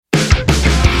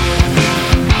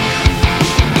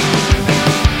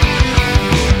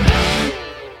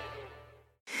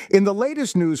In the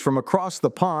latest news from across the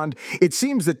pond, it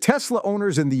seems that Tesla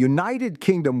owners in the United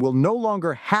Kingdom will no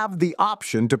longer have the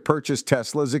option to purchase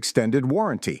Tesla's extended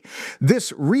warranty.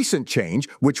 This recent change,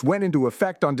 which went into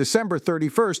effect on December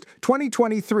 31st,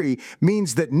 2023,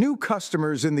 means that new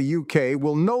customers in the UK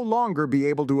will no longer be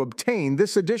able to obtain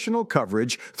this additional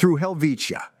coverage through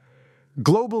Helvetia.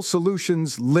 Global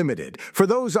Solutions Limited. For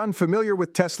those unfamiliar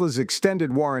with Tesla's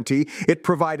extended warranty, it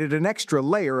provided an extra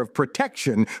layer of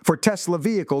protection for Tesla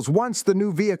vehicles once the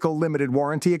new vehicle limited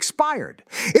warranty expired.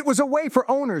 It was a way for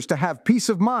owners to have peace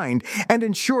of mind and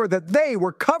ensure that they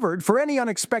were covered for any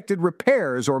unexpected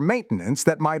repairs or maintenance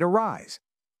that might arise.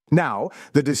 Now,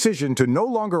 the decision to no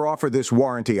longer offer this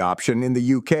warranty option in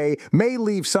the UK may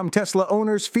leave some Tesla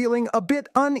owners feeling a bit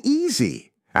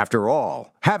uneasy. After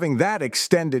all, having that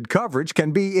extended coverage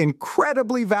can be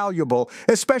incredibly valuable,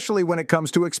 especially when it comes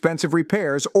to expensive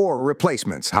repairs or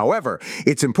replacements. However,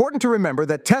 it's important to remember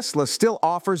that Tesla still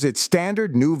offers its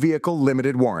standard new vehicle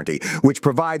limited warranty, which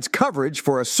provides coverage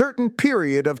for a certain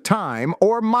period of time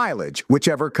or mileage,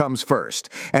 whichever comes first.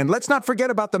 And let's not forget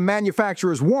about the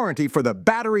manufacturer's warranty for the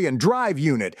battery and drive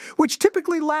unit, which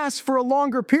typically lasts for a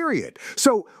longer period.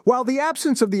 So, while the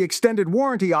absence of the extended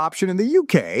warranty option in the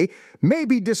UK may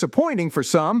be disappointing for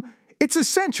some, it's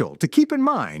essential to keep in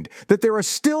mind that there are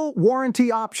still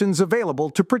warranty options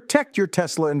available to protect your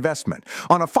Tesla investment.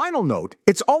 On a final note,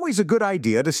 it's always a good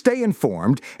idea to stay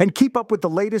informed and keep up with the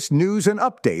latest news and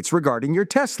updates regarding your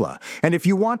Tesla. And if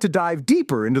you want to dive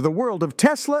deeper into the world of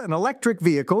Tesla and electric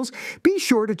vehicles, be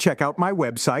sure to check out my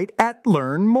website at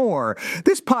Learn More.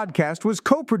 This podcast was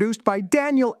co-produced by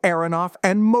Daniel Aronoff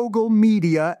and Mogul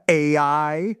Media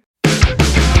AI.